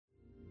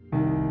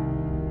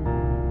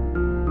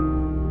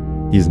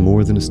He is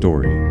more than a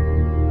story.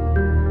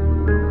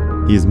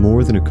 He is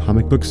more than a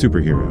comic book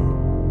superhero.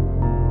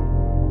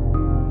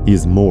 He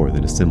is more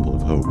than a symbol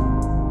of hope.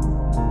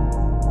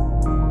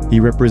 He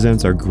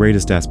represents our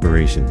greatest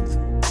aspirations.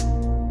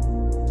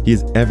 He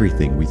is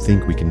everything we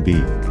think we can be.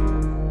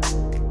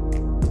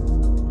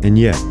 And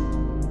yet,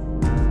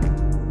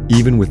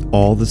 even with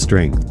all the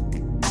strength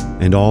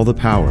and all the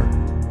power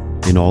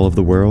in all of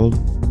the world,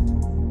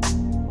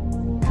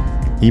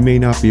 he may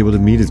not be able to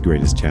meet his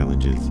greatest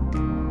challenges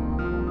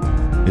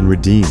and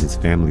redeem his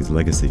family's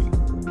legacy.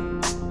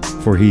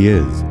 For he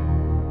is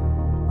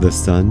the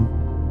son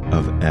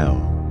of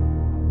El.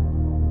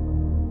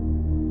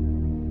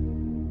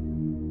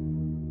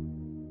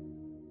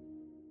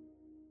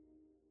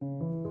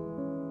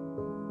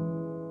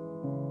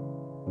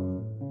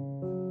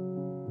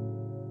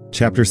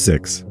 Chapter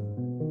 6.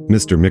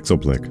 Mr.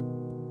 Mxyzptlk.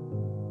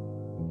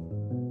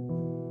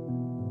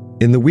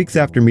 In the weeks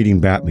after meeting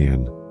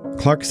Batman,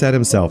 Clark set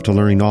himself to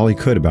learning all he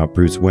could about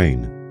Bruce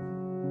Wayne.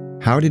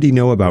 How did he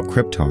know about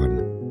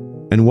Krypton?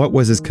 And what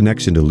was his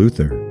connection to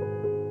Luthor?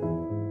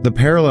 The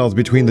parallels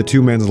between the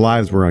two men's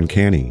lives were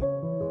uncanny.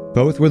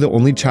 Both were the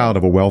only child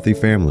of a wealthy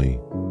family.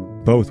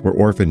 Both were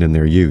orphaned in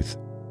their youth.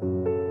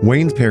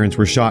 Wayne's parents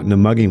were shot in a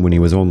mugging when he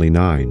was only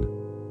 9.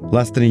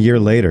 Less than a year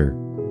later,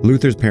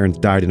 Luthor's parents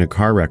died in a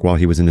car wreck while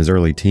he was in his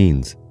early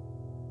teens.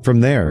 From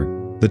there,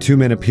 the two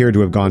men appeared to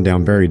have gone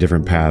down very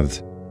different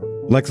paths.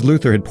 Lex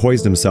Luthor had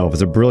poised himself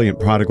as a brilliant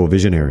prodigal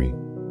visionary,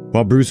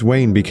 while Bruce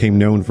Wayne became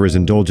known for his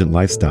indulgent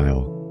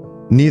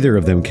lifestyle. Neither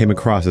of them came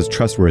across as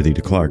trustworthy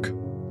to Clark.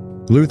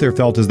 Luthor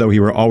felt as though he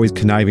were always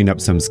conniving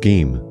up some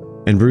scheme,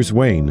 and Bruce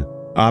Wayne,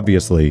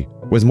 obviously,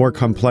 was more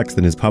complex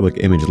than his public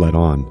image let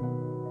on.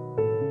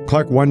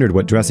 Clark wondered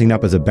what dressing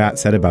up as a bat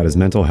said about his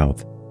mental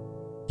health.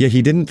 Yet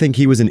he didn't think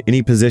he was in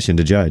any position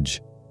to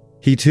judge.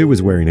 He too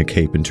was wearing a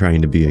cape and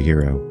trying to be a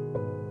hero.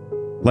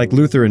 Like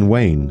Luthor and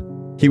Wayne,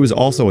 he was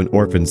also an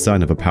orphaned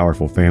son of a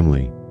powerful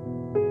family.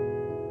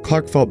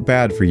 Clark felt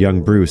bad for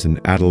young Bruce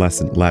and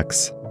adolescent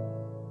Lex.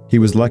 He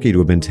was lucky to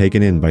have been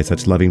taken in by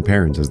such loving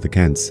parents as the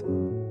Kents.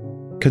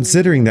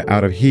 Considering that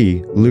out of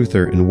he,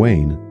 Luthor, and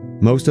Wayne,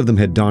 most of them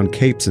had donned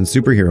capes and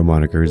superhero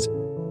monikers,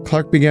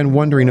 Clark began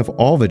wondering if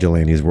all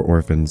vigilantes were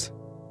orphans.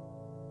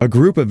 A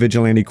group of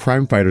vigilante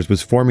crime fighters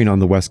was forming on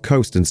the West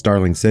Coast in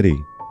Starling City.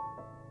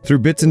 Through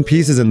bits and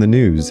pieces in the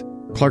news,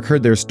 Clark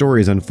heard their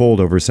stories unfold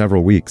over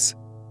several weeks.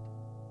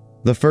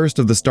 The first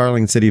of the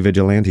Starling City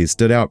vigilantes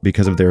stood out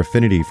because of their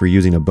affinity for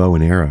using a bow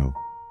and arrow.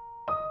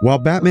 While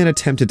Batman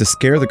attempted to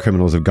scare the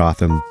criminals of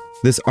Gotham,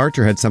 this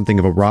archer had something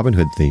of a Robin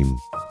Hood theme.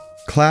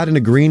 Clad in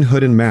a green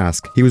hood and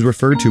mask, he was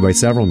referred to by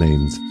several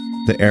names: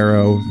 the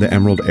Arrow, the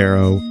Emerald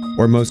Arrow,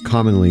 or most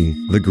commonly,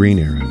 the Green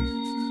Arrow.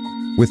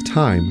 With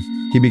time,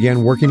 he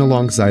began working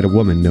alongside a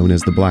woman known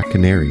as the Black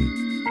Canary.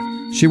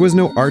 She was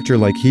no archer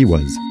like he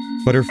was,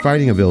 but her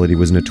fighting ability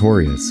was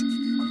notorious.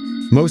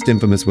 Most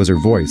infamous was her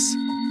voice.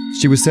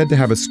 She was said to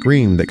have a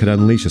scream that could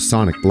unleash a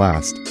sonic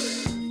blast.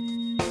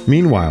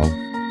 Meanwhile,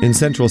 in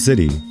Central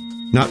City,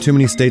 not too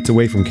many states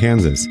away from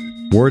Kansas,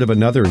 word of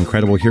another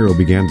incredible hero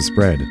began to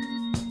spread.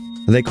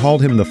 They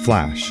called him the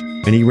Flash,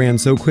 and he ran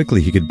so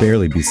quickly he could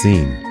barely be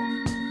seen.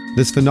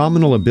 This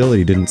phenomenal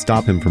ability didn't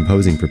stop him from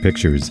posing for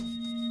pictures.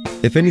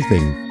 If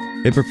anything,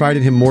 it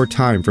provided him more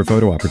time for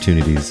photo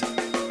opportunities.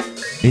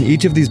 In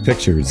each of these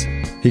pictures,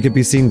 he could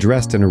be seen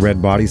dressed in a red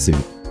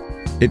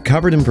bodysuit. It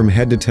covered him from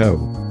head to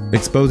toe,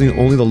 exposing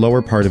only the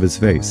lower part of his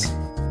face.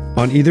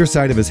 On either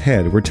side of his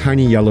head were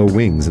tiny yellow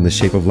wings in the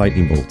shape of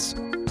lightning bolts.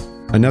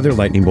 Another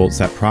lightning bolt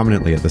sat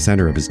prominently at the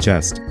center of his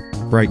chest,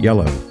 bright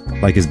yellow,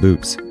 like his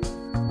boots.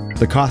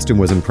 The costume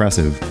was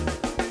impressive.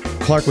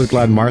 Clark was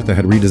glad Martha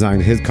had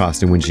redesigned his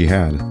costume when she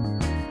had.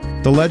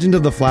 The legend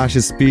of the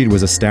Flash's speed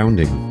was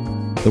astounding.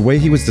 The way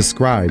he was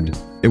described,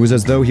 it was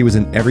as though he was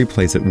in every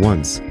place at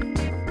once.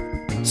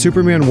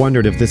 Superman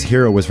wondered if this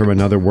hero was from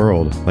another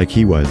world, like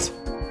he was.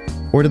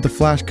 Or did the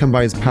Flash come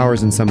by his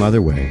powers in some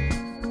other way?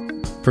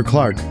 For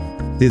Clark,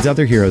 these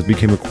other heroes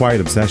became a quiet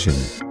obsession.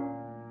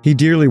 He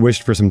dearly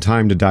wished for some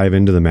time to dive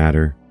into the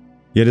matter,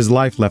 yet his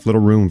life left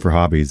little room for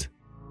hobbies.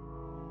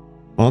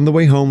 On the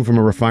way home from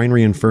a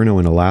refinery inferno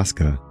in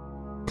Alaska,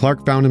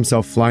 Clark found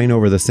himself flying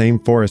over the same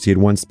forest he had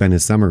once spent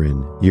his summer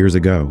in, years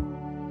ago.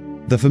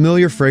 The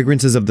familiar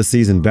fragrances of the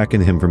season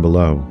beckoned him from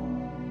below.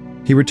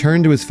 He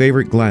returned to his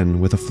favorite glen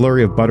with a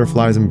flurry of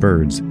butterflies and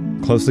birds,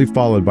 closely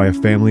followed by a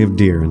family of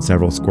deer and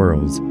several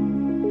squirrels.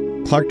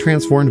 Clark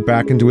transformed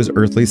back into his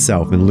earthly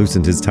self and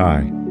loosened his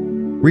tie.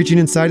 Reaching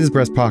inside his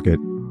breast pocket,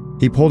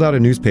 he pulled out a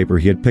newspaper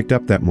he had picked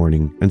up that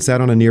morning and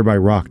sat on a nearby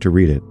rock to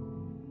read it.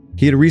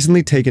 He had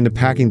recently taken to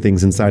packing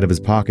things inside of his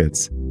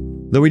pockets.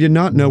 Though he did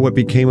not know what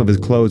became of his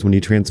clothes when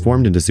he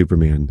transformed into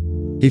Superman,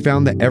 he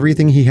found that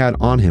everything he had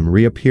on him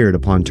reappeared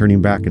upon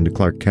turning back into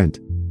Clark Kent.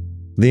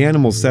 The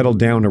animals settled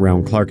down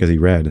around Clark as he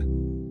read.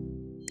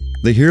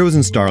 The heroes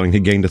in Starling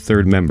had gained a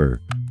third member,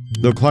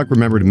 though Clark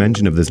remembered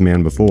mention of this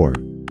man before,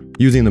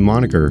 using the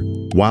moniker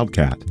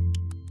Wildcat.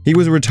 He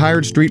was a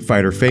retired street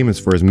fighter famous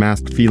for his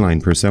masked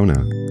feline persona.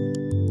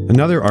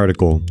 Another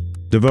article,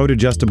 devoted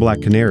just to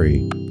Black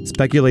Canary,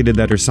 speculated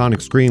that her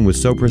sonic scream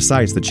was so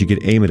precise that she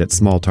could aim it at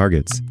small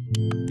targets.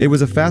 It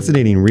was a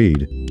fascinating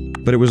read,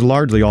 but it was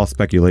largely all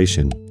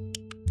speculation.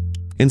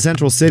 In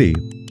Central City,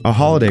 a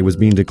holiday was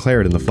being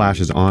declared in the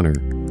Flash's honor.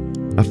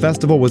 A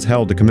festival was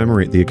held to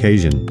commemorate the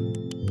occasion.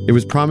 It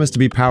was promised to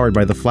be powered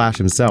by the Flash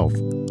himself,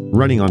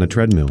 running on a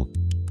treadmill.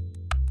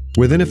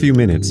 Within a few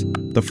minutes,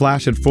 the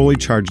Flash had fully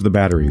charged the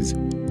batteries.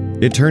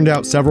 It turned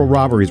out several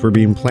robberies were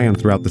being planned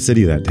throughout the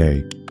city that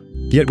day.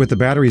 Yet with the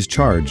batteries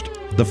charged,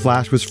 the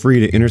Flash was free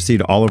to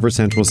intercede all over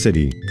Central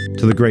City,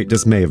 to the great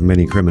dismay of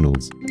many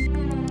criminals.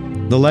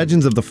 The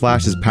legends of the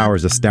Flash's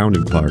powers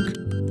astounded Clark.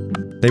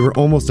 They were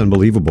almost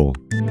unbelievable.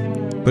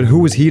 But who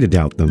was he to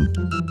doubt them?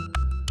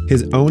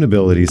 His own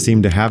abilities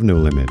seemed to have no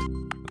limit.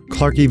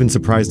 Clark even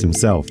surprised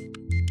himself.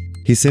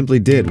 He simply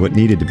did what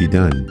needed to be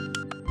done.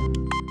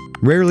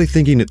 Rarely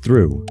thinking it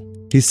through,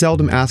 he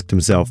seldom asked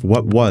himself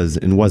what was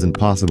and wasn't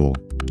possible.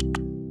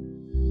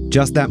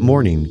 Just that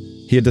morning,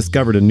 he had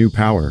discovered a new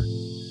power.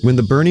 When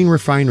the burning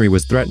refinery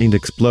was threatening to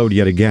explode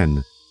yet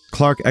again,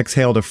 Clark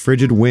exhaled a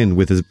frigid wind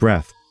with his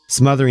breath,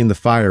 smothering the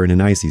fire in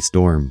an icy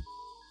storm.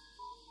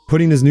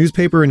 Putting his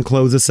newspaper and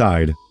clothes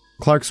aside,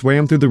 Clark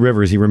swam through the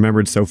rivers he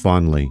remembered so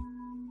fondly.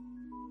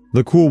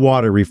 The cool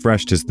water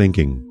refreshed his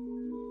thinking.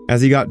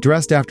 As he got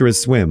dressed after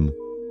his swim,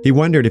 he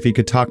wondered if he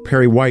could talk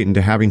Perry White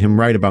into having him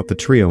write about the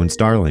trio in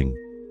Starling.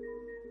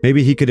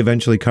 Maybe he could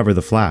eventually cover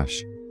the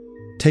Flash.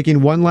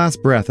 Taking one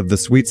last breath of the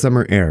sweet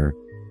summer air,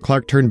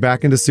 Clark turned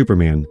back into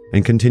Superman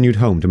and continued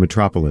home to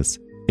Metropolis,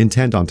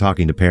 intent on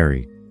talking to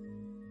Perry.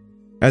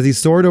 As he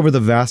soared over the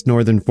vast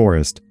northern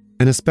forest,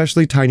 an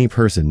especially tiny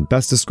person,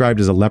 best described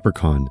as a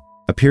leprechaun,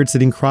 appeared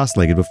sitting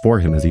cross-legged before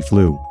him as he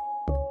flew.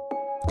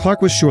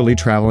 Clark was surely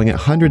traveling at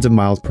hundreds of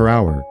miles per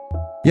hour,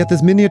 yet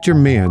this miniature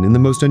man in the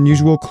most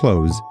unusual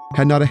clothes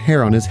had not a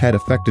hair on his head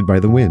affected by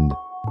the wind.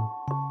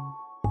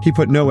 He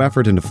put no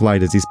effort into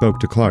flight as he spoke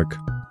to Clark.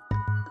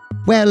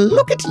 "Well,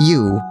 look at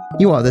you.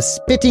 You are the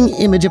spitting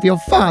image of your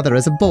father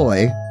as a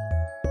boy."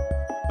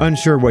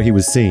 Unsure what he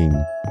was seeing,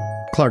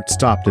 Clark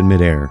stopped in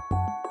midair.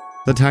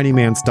 The tiny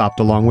man stopped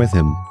along with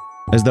him,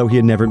 as though he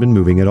had never been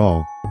moving at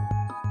all.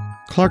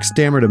 Clark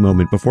stammered a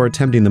moment before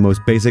attempting the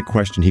most basic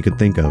question he could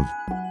think of.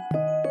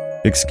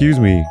 "Excuse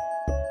me,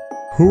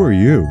 who are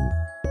you?"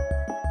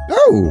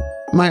 "Oh,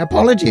 my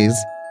apologies.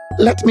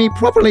 Let me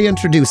properly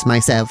introduce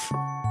myself."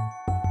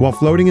 While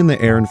floating in the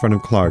air in front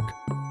of Clark,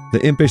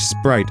 the impish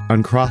sprite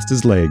uncrossed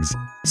his legs,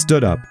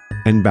 stood up,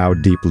 and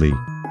bowed deeply.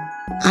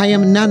 "I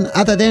am none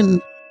other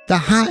than the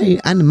high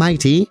and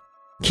mighty,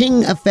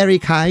 king of fairy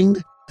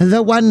kind,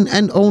 the one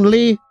and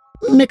only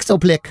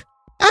Mxyzptlk,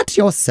 at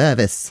your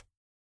service."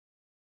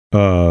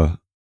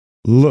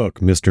 Look,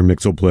 Mr.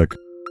 Mxyzptlk,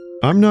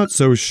 I'm not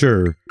so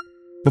sure."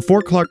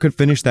 Before Clark could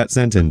finish that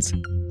sentence,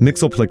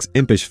 Mxyzptlk's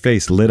impish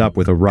face lit up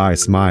with a wry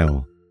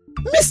smile.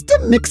 "Mr.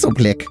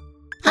 Mxyzptlk.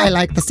 I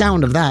like the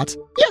sound of that.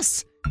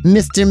 Yes,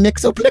 Mr.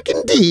 Mxyzptlk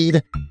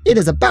indeed. It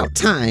is about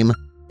time.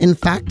 In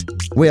fact,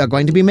 we are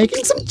going to be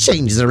making some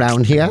changes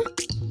around here."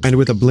 And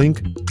with a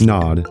blink,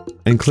 nod,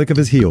 and click of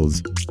his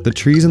heels, the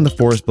trees in the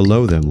forest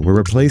below them were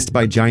replaced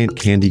by giant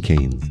candy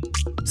canes.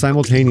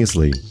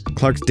 Simultaneously,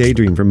 Clark's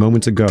daydream from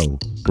moments ago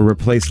were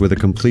replaced with a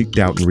complete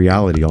doubt in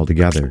reality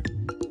altogether.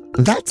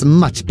 "That's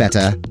much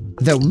better,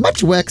 though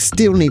much work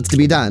still needs to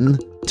be done.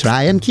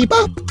 Try and keep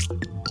up."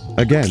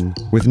 Again,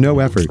 with no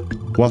effort,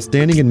 while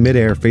standing in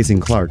midair facing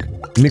Clark,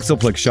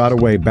 Mxyzptlk shot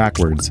away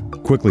backwards,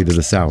 quickly to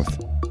the south.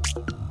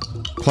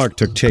 Clark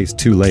took chase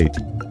too late.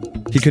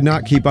 He could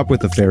not keep up with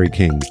the Fairy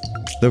King,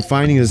 though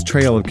finding his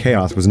trail of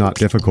chaos was not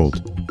difficult.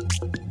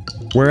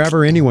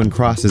 Wherever anyone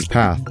crossed his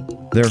path,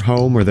 their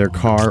home or their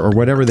car or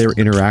whatever they were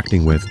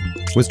interacting with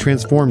was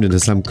transformed into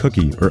some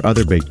cookie or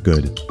other baked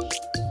good.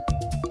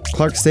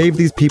 Clark saved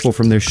these people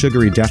from their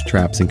sugary death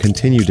traps and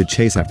continued to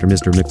chase after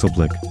Mr.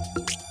 Mxyzptlk.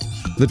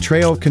 The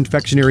trail of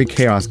confectionery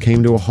chaos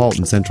came to a halt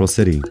in Central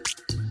City.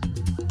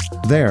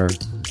 There,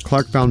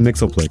 Clark found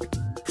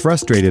Mxyzptlk,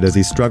 frustrated as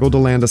he struggled to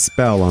land a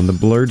spell on the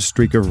blurred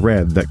streak of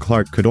red that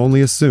Clark could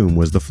only assume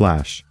was the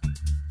Flash.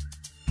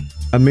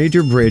 A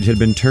major bridge had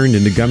been turned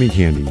into gummy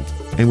candy,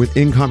 and with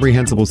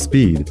incomprehensible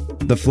speed,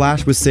 the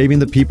Flash was saving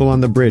the people on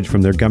the bridge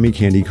from their gummy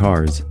candy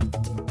cars.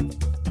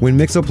 When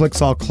Mxyzptlk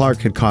saw Clark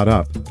had caught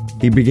up,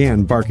 he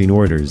began barking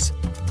orders.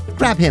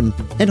 "Grab him,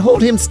 and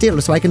hold him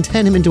still so I can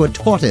turn him into a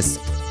tortoise."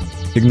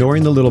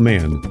 Ignoring the little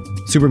man,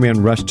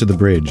 Superman rushed to the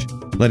bridge,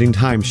 letting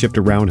time shift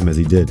around him as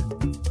he did.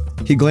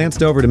 He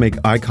glanced over to make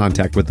eye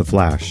contact with the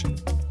Flash.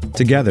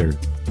 Together,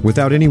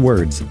 without any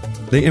words,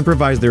 they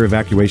improvised their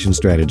evacuation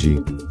strategy.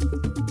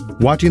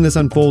 Watching this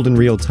unfold in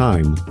real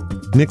time,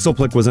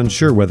 Mxyzptlk was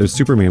unsure whether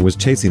Superman was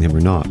chasing him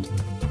or not.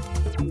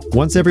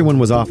 Once everyone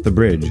was off the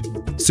bridge,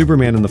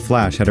 Superman and the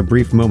Flash had a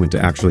brief moment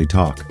to actually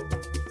talk.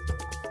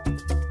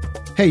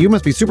 "Hey, you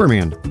must be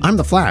Superman. I'm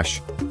the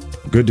Flash."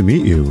 "Good to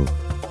meet you.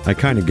 I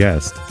kinda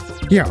guessed."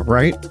 "Yeah,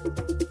 right?"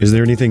 "Is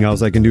there anything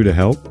else I can do to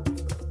help?"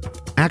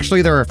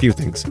 "Actually, there are a few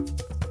things.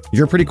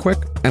 You're pretty quick,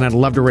 and I'd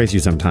love to race you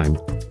sometime.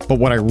 But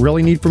what I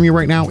really need from you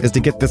right now is to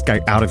get this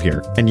guy out of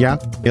here. And yeah,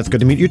 it's good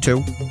to meet you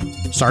too."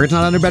 Sorry it's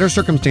not under better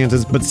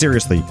circumstances, but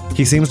seriously,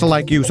 he seems to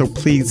like you, so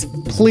please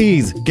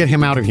get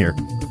him out of here.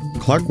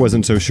 Clark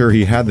wasn't so sure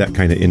he had that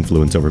kind of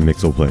influence over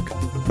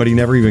Mxyzptlk, but he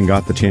never even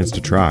got the chance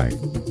to try.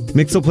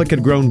 Mxyzptlk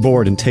had grown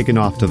bored and taken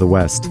off to the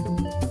west.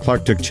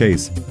 Clark took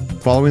chase,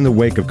 following the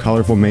wake of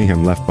colorful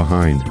mayhem left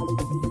behind.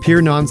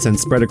 Pure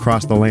nonsense spread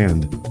across the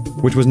land,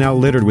 which was now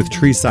littered with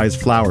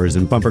tree-sized flowers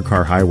and bumper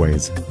car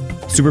highways.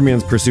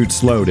 Superman's pursuit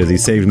slowed as he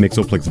saved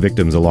Mxyzptlk's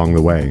victims along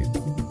the way.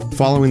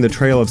 Following the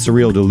trail of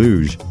surreal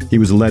deluge, he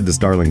was led to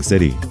Starling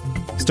City.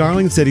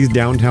 Starling City's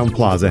downtown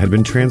plaza had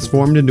been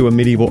transformed into a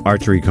medieval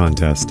archery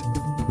contest.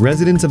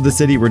 Residents of the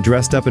city were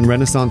dressed up in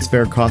Renaissance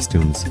fair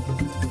costumes.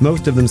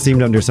 Most of them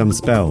seemed under some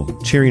spell,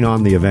 cheering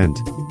on the event.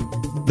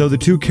 Though the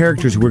two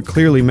characters who were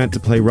clearly meant to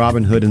play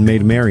Robin Hood and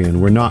Maid Marian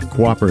were not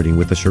cooperating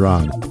with the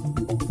charade.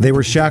 They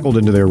were shackled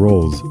into their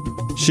roles.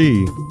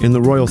 She, in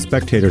the royal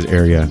spectators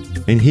area,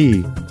 and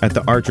he, at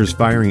the archers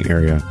firing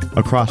area,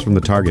 across from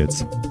the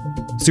targets.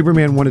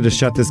 Superman wanted to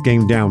shut this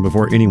game down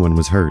before anyone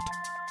was hurt.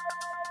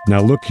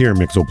 Now look here,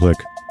 Mxyzptlk.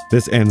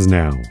 This ends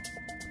now.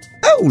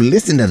 Oh,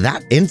 listen to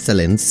that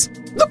insolence.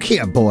 Look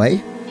here, boy.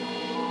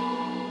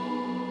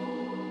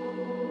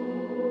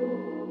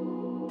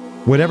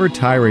 Whatever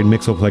tirade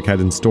Mxyzptlk had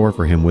in store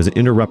for him was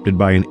interrupted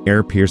by an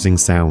air-piercing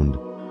sound.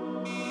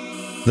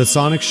 The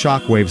sonic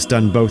shockwave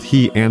stunned both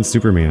he and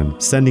Superman,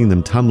 sending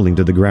them tumbling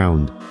to the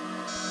ground.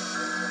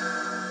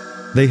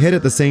 They hit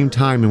at the same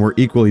time and were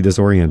equally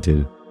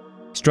disoriented.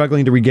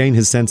 Struggling to regain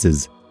his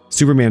senses,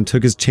 Superman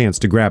took his chance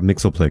to grab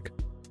Mxyzptlk.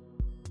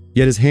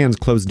 Yet his hands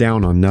closed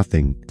down on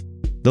nothing.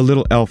 The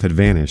little elf had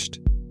vanished,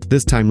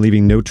 this time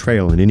leaving no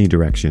trail in any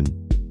direction.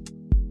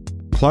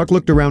 Clark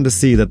looked around to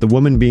see that the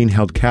woman being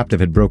held captive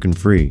had broken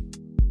free.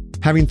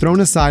 Having thrown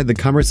aside the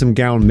cumbersome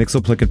gown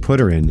Mxyzptlk had put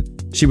her in,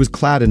 she was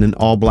clad in an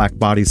all-black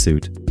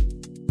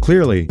bodysuit.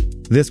 Clearly,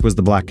 this was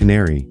the Black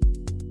Canary.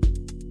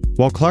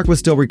 While Clark was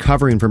still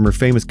recovering from her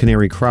famous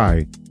canary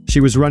cry,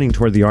 she was running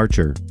toward the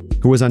Archer,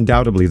 who was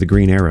undoubtedly the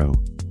Green Arrow.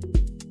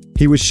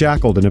 He was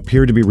shackled and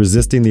appeared to be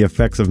resisting the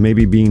effects of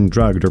maybe being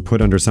drugged or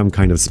put under some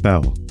kind of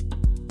spell.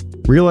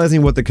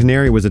 Realizing what the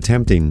Canary was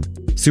attempting,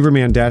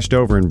 Superman dashed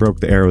over and broke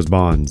the Arrow's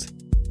bonds.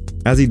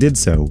 As he did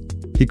so,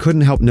 he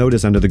couldn't help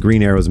notice under the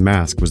Green Arrow's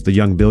mask was the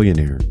young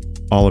billionaire,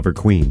 Oliver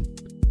Queen.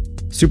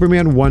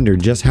 Superman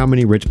wondered just how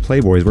many rich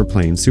playboys were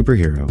playing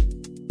superhero.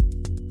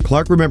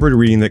 Clark remembered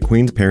reading that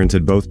Queen's parents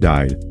had both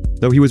died,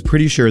 though he was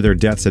pretty sure their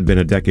deaths had been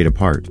a decade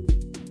apart.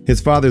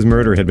 His father's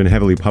murder had been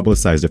heavily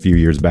publicized a few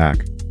years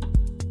back.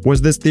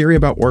 Was this theory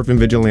about orphan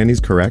vigilantes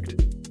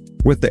correct?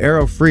 With the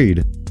Arrow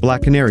freed,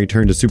 Black Canary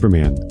turned to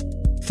Superman.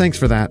 "Thanks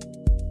for that.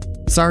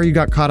 Sorry you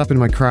got caught up in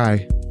my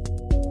cry."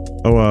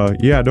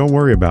 Yeah, don't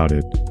worry about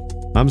it.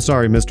 I'm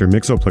sorry Mr.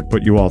 Mxyzptlk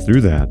put you all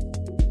through that."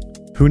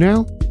 "Who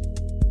now?"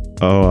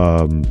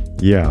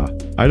 Yeah,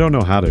 I don't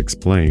know how to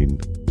explain."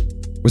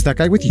 "Was that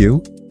guy with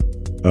you?"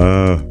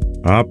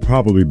 I'll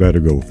probably better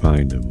go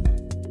find him."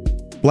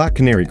 Black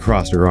Canary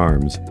crossed her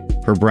arms,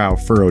 her brow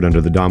furrowed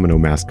under the domino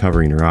mask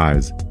covering her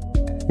eyes.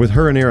 With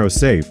her and Arrow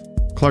safe,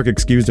 Clark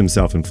excused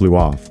himself and flew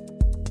off.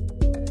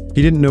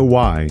 He didn't know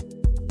why,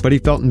 but he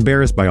felt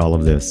embarrassed by all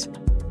of this,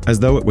 as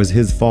though it was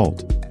his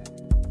fault.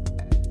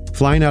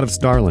 Flying out of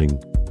Starling,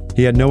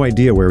 he had no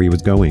idea where he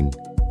was going.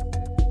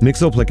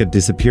 Mxyzptlk had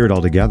disappeared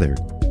altogether.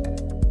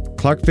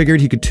 Clark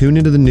figured he could tune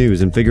into the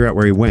news and figure out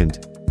where he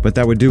went, but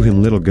that would do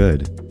him little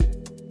good.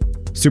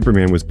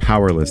 Superman was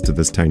powerless to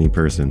this tiny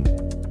person.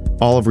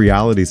 All of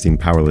reality seemed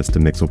powerless to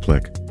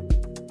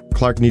Mxyzptlk.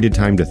 Clark needed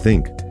time to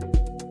think.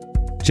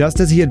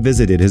 Just as he had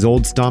visited his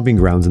old stomping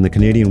grounds in the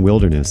Canadian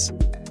wilderness,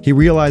 he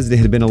realized it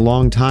had been a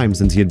long time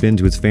since he had been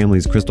to his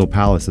family's Crystal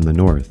Palace in the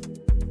north.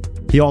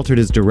 He altered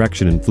his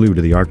direction and flew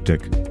to the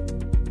Arctic.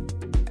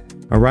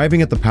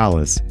 Arriving at the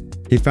palace,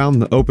 he found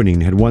the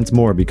opening had once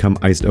more become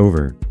iced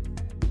over.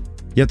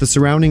 Yet the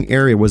surrounding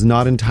area was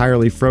not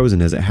entirely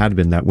frozen as it had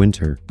been that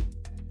winter.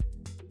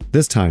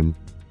 This time,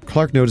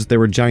 Clark noticed there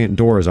were giant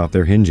doors off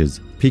their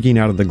hinges, peeking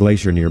out of the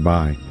glacier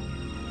nearby.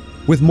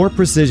 With more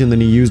precision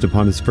than he used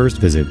upon his first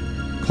visit,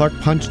 Clark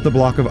punched the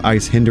block of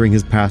ice hindering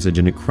his passage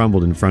and it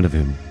crumbled in front of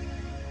him.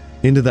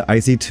 Into the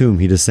icy tomb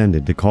he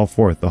descended to call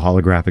forth the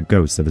holographic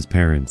ghosts of his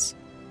parents.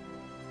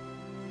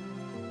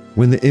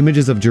 When the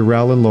images of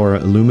Jor-El and Laura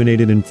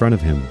illuminated in front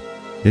of him,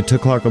 it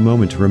took Clark a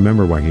moment to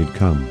remember why he had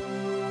come.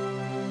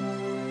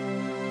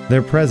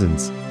 Their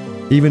presence,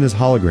 even as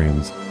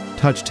holograms,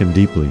 touched him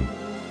deeply.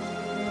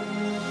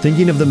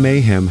 Thinking of the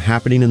mayhem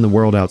happening in the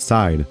world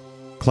outside,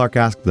 Clark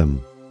asked them,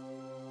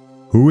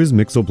 "Who is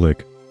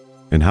Mxyzptlk,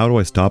 and how do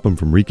I stop him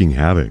from wreaking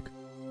havoc?"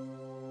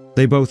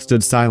 They both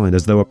stood silent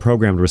as though a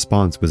programmed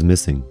response was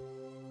missing.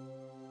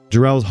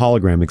 Jor-El's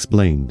hologram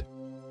explained.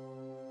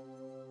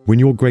 "When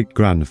your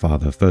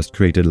great-grandfather first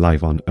created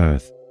life on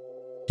Earth,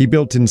 he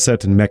built in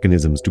certain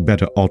mechanisms to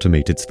better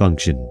automate its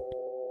function.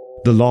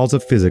 The laws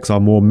of physics are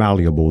more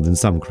malleable than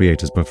some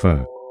creators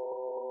prefer.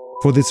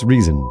 For this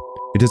reason,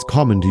 it is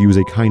common to use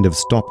a kind of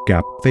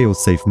stopgap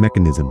fail-safe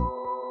mechanism.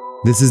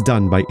 This is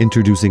done by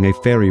introducing a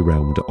fairy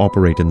realm to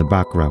operate in the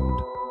background,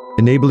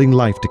 enabling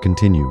life to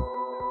continue.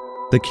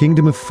 The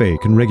kingdom of Fae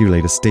can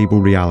regulate a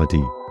stable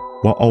reality,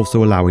 while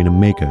also allowing a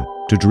maker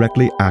to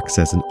directly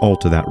access and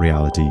alter that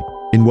reality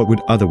in what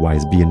would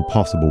otherwise be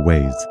impossible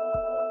ways.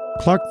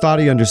 Clark thought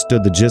he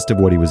understood the gist of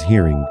what he was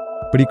hearing,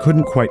 but he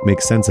couldn't quite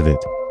make sense of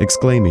it,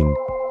 exclaiming,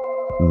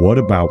 "What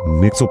about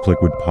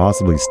Mxyzptlk would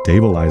possibly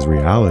stabilize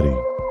reality?"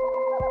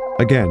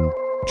 Again,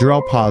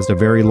 Jarrell paused a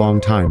very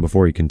long time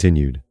before he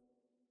continued.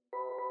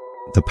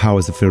 "The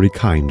powers of fairy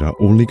kind are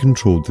only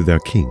controlled through their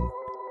king.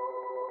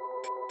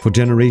 For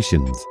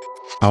generations,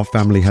 our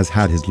family has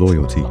had his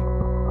loyalty.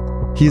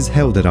 He is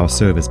held at our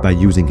service by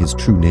using his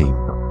true name,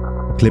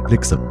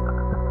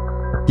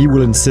 Mxyzptlk. He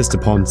will insist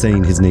upon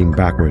saying his name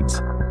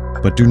backwards,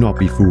 but do not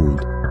be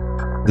fooled.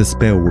 The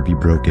spell will be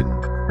broken,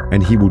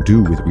 and he will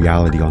do with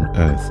reality on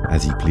Earth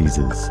as he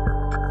pleases."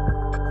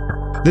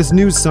 This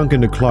news sunk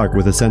into Clark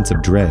with a sense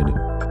of dread.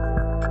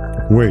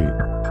 "Wait,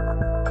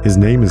 his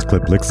name is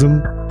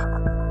Mxyzptlk?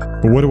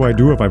 But what do I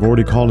do if I've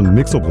already called him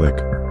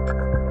Mxyzptlk?"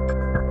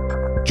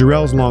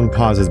 Jarrell's long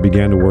pauses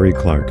began to worry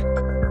Clark,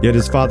 yet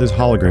his father's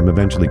hologram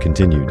eventually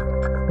continued.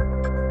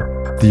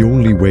 "The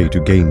only way to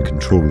gain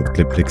control of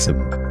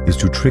Mxyzptlk is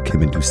to trick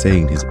him into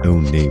saying his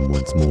own name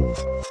once more."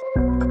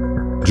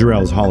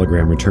 Jarrell's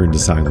hologram returned to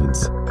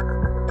silence.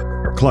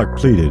 Clark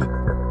pleaded,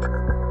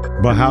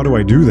 "But how do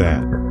I do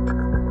that?"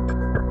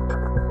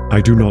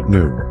 "I do not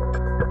know.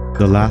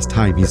 The last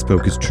time he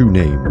spoke his true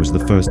name was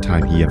the first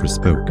time he ever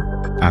spoke,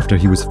 after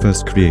he was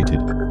first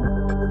created."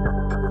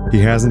 "He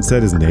hasn't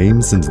said his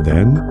name since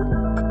then?"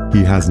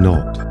 "He has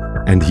not,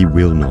 and he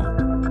will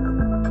not."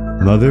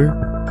 "Mother,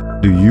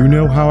 do you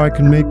know how I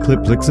can make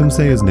Mxyzptlk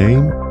say his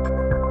name?"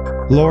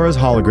 Laura's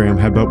hologram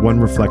had but one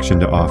reflection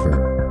to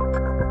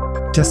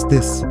offer. "Just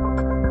this.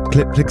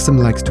 Mxyzptlk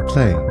likes to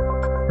play.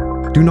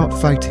 Do not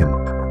fight him.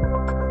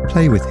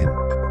 Play with him."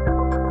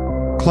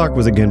 Clark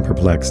was again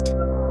perplexed.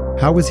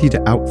 How was he to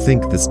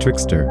outthink this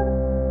trickster?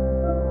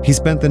 He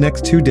spent the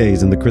next 2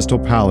 days in the Crystal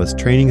Palace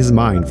training his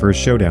mind for a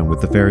showdown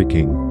with the Fairy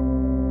King.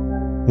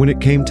 When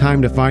it came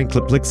time to find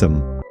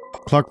Mxyzptlk,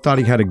 Clark thought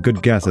he had a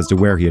good guess as to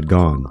where he had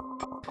gone.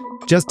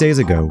 Just days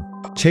ago,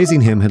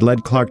 chasing him had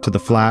led Clark to the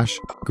Flash,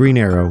 Green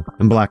Arrow,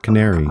 and Black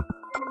Canary.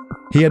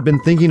 He had been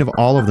thinking of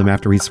all of them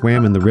after he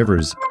swam in the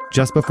rivers,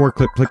 just before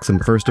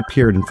Mxyzptlk first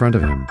appeared in front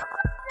of him.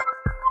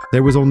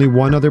 There was only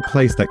one other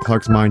place that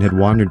Clark's mind had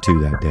wandered to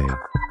that day.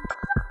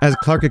 As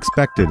Clark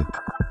expected,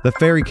 the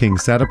Fairy King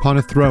sat upon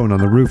a throne on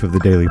the roof of the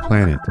Daily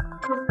Planet.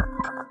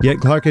 Yet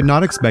Clark had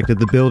not expected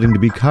the building to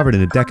be covered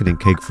in a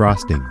decadent cake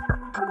frosting.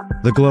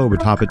 The globe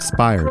atop its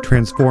spire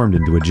transformed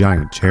into a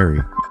giant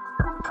cherry.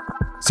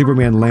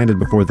 Superman landed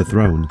before the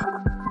throne.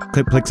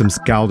 Mxyzptlk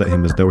scowled at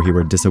him as though he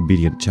were a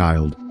disobedient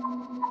child.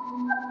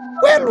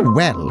 Well,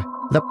 well,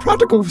 the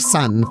prodigal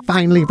son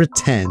finally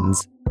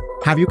returns.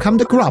 Have you come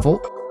to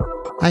grovel?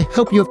 I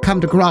hope you have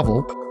come to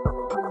grovel.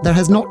 There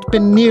has not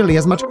been nearly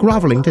as much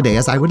groveling today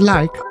as I would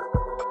like.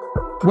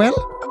 Well,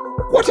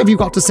 what have you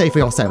got to say for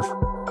yourself?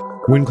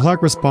 When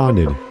Clark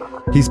responded,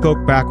 he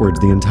spoke backwards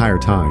the entire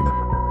time.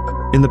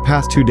 In the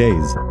past 2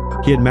 days,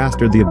 he had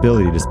mastered the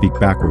ability to speak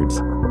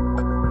backwards.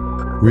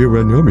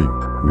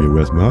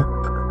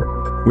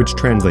 Which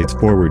translates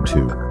forward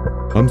to,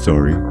 "I'm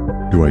sorry,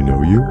 do I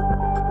know you?"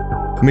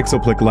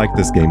 Mxyzptlk liked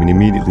this game and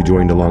immediately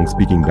joined along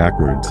speaking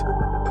backwards.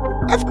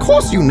 Of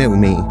course you know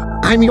me.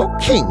 I'm your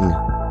king.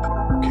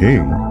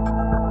 King?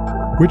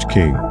 Which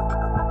king?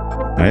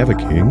 I have a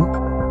king?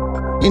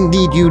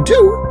 Indeed you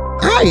do.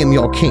 I am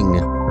your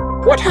king.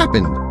 What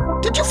happened?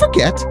 Did you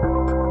forget?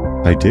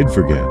 I did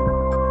forget.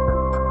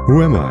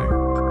 Who am I?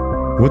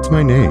 What's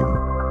my name?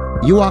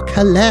 You are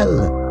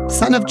Kal-El,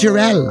 son of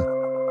Jarrell.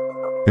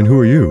 And who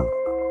are you?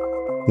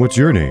 What's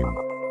your name?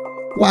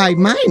 Why,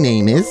 my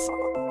name is...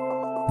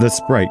 The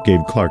sprite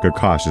gave Clark a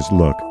cautious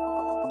look.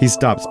 He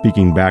stopped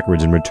speaking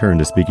backwards and returned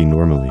to speaking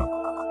normally.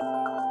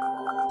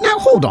 Now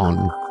hold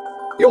on.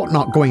 You're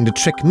not going to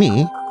trick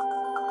me.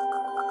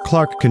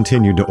 Clark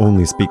continued to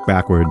only speak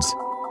backwards.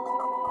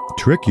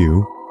 Trick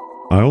you?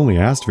 I only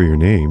asked for your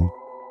name.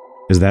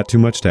 Is that too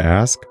much to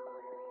ask?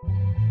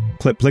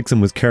 Mxyzptlk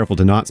was careful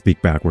to not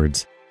speak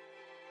backwards.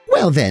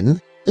 Well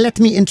then, let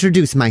me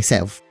introduce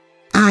myself.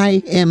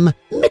 I am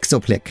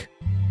Mxyzptlk.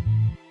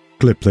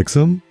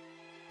 Mxyzptlk?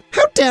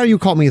 How dare you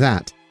call me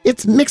that?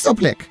 It's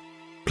Mxyzptlk.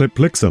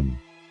 Mxyzptlk.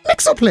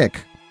 Mxyzptlk.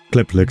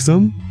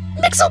 Mxyzptlk.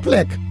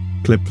 Mxyzptlk.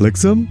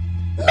 Mxyzptlk.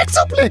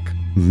 Mxyzptlk.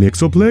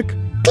 Mxyzptlk.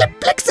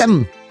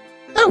 Mxyzptlk.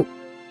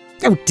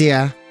 Oh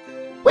dear.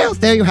 Well,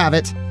 there you have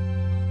it.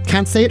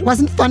 Can't say it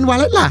wasn't fun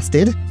while it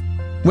lasted.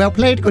 Well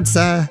played, good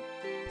sir.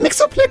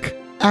 Mxyzptlk,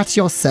 at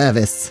your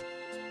service.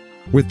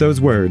 With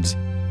those words,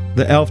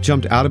 the elf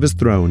jumped out of his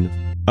throne,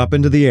 up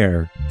into the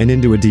air, and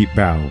into a deep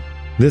bow.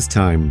 This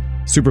time,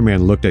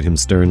 Superman looked at him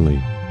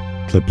sternly.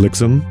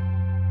 Mxyzptlk?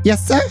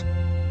 Yes, sir?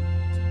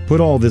 Put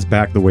all this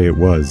back the way it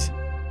was.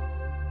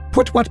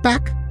 Put what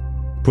back?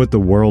 Put the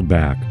world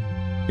back,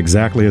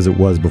 exactly as it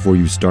was before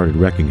you started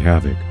wreaking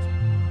havoc.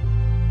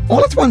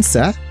 All at once,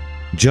 sir?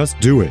 Just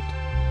do it.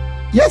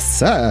 Yes,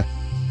 sir.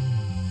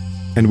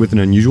 And with an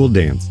unusual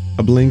dance,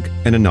 a blink,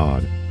 and a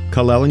nod,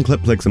 Kal-El and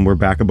Mxyzptlk were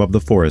back above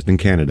the forest in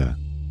Canada.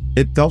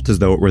 It felt as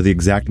though it were the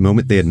exact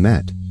moment they had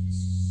met.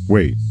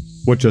 Wait,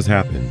 what just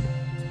happened?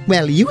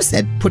 Well, you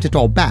said put it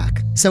all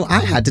back, so I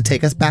had to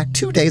take us back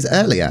 2 days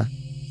earlier.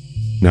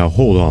 Now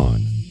hold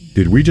on.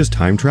 Did we just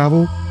time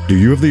travel? Do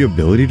you have the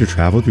ability to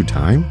travel through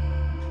time?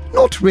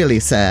 Not really,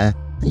 sir.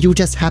 You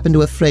just happened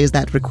to have phrased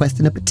that request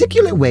in a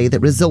particular way that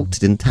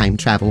resulted in time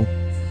travel.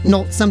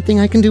 Not something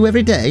I can do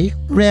every day,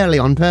 rarely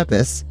on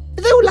purpose.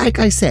 Though, like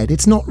I said,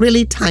 it's not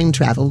really time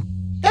travel.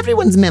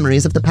 Everyone's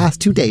memories of the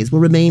past 2 days will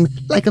remain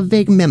like a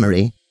vague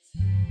memory.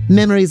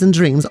 Memories and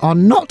dreams are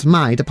not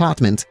my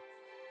department.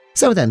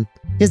 So then,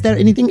 is there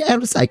anything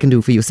else I can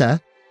do for you, sir?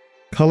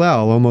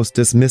 Kal-El almost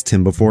dismissed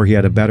him before he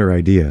had a better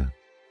idea.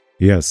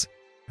 Yes,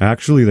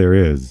 actually there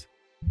is.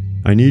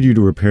 I need you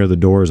to repair the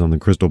doors on the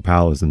Crystal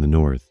Palace in the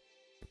north.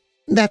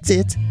 That's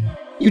it?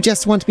 You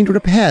just want me to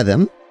repair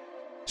them?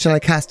 Shall I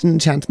cast an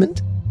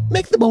enchantment?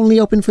 Make them only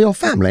open for your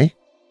family?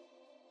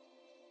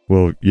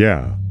 Well,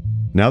 yeah.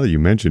 Now that you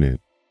mention it.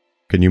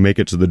 Can you make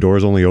it so the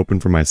doors only open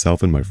for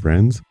myself and my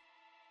friends?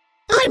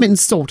 I'm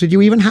insulted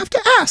you even have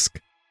to ask.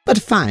 But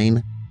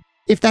fine.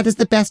 If that is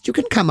the best you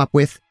can come up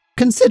with,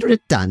 consider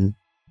it done.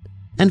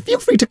 And feel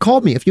free to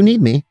call me if you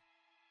need me.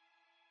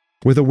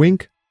 With a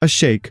wink, a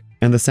shake,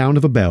 and the sound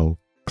of a bell,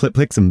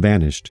 Mxyzptlk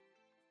vanished.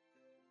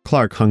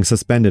 Clark hung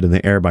suspended in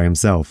the air by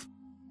himself.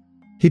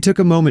 He took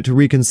a moment to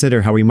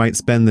reconsider how he might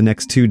spend the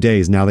next 2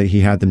 days now that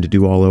he had them to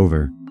do all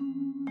over.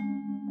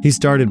 He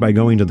started by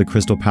going to the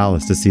Crystal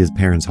Palace to see his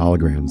parents'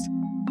 holograms.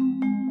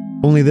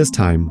 Only this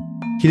time,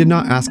 he did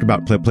not ask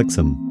about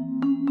Mxyzptlk.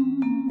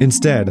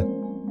 Instead,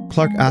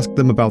 Clark asked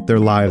them about their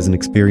lives and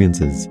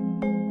experiences.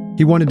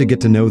 He wanted to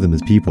get to know them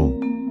as people.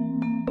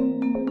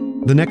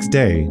 The next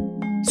day,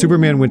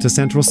 Superman went to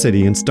Central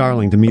City and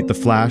Starling to meet the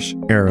Flash,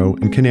 Arrow,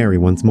 and Canary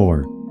once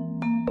more.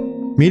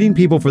 Meeting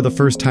people for the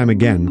first time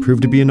again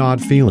proved to be an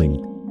odd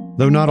feeling,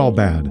 though not all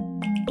bad.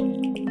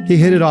 He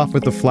hit it off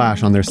with the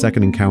Flash on their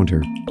second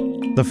encounter.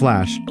 The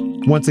Flash,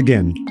 once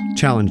again,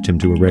 challenged him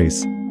to a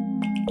race.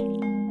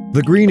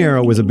 The Green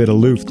Arrow was a bit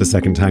aloof the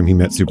second time he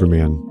met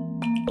Superman.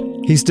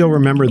 He still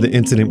remembered the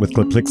incident with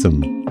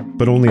Mxyzptlk,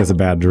 but only as a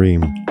bad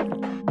dream.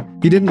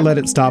 He didn't let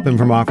it stop him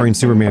from offering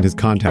Superman his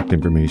contact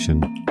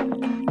information.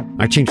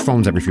 I change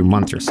phones every few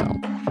months or so,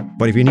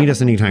 but if you need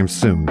us anytime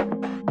soon,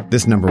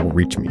 this number will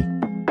reach me.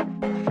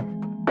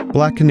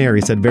 Black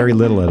Canary said very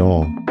little at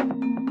all.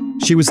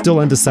 She was still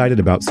undecided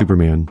about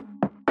Superman.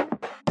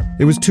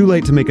 It was too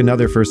late to make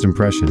another first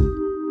impression,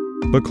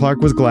 but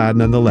Clark was glad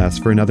nonetheless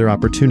for another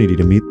opportunity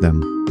to meet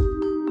them.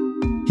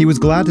 He was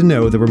glad to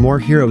know there were more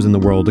heroes in the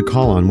world to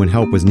call on when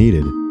help was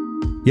needed,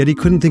 yet he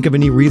couldn't think of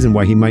any reason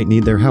why he might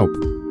need their help.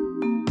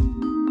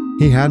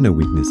 He had no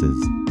weaknesses,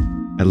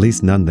 at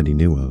least none that he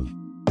knew of.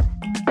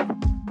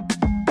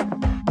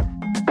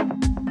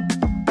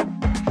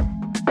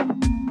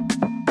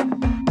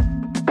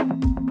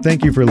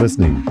 Thank you for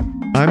listening.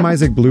 I'm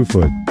Isaac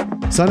Bluefoot.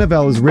 Son of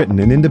L is written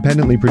and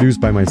independently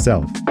produced by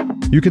myself.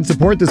 You can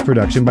support this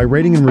production by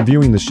rating and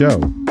reviewing the show,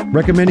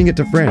 recommending it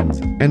to friends,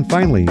 and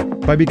finally,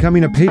 by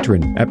becoming a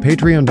patron at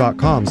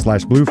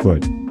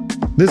patreon.com/Bluefoot.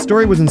 This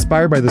story was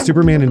inspired by the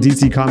Superman and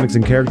DC comics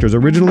and characters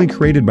originally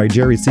created by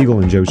Jerry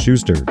Siegel and Joe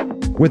Shuster,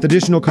 with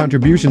additional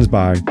contributions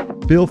by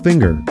Bill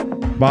Finger,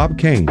 Bob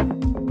Kane,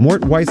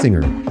 Mort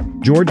Weisinger,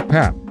 George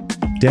Papp,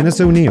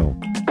 Dennis O'Neill,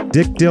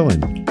 Dick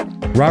Dillon,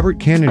 Robert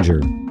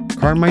Canninger,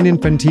 Carmine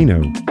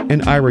Infantino,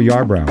 and Ira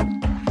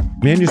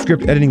Yarbrough.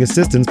 Manuscript editing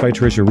assistance by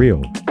Trisha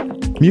Reel.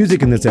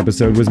 Music in this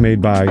episode was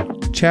made by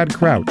Chad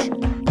Crouch,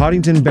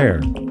 Poddington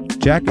Bear,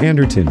 Jack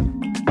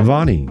Anderton,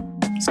 Vonnie,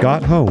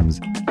 Scott Holmes,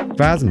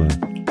 Phasma,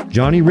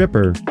 Johnny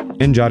Ripper,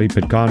 and Jody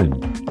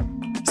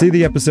Pitkanen. See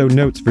the episode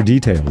notes for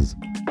details.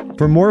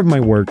 For more of my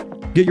work,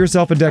 get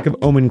yourself a deck of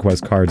Omen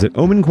Quest cards at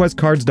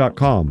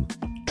omenquestcards.com.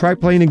 Try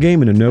playing a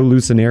game in a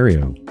no-lose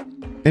scenario.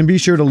 And be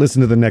sure to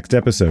listen to the next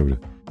episode.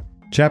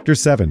 Chapter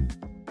 7,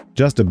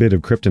 Just a Bit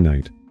of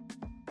Kryptonite.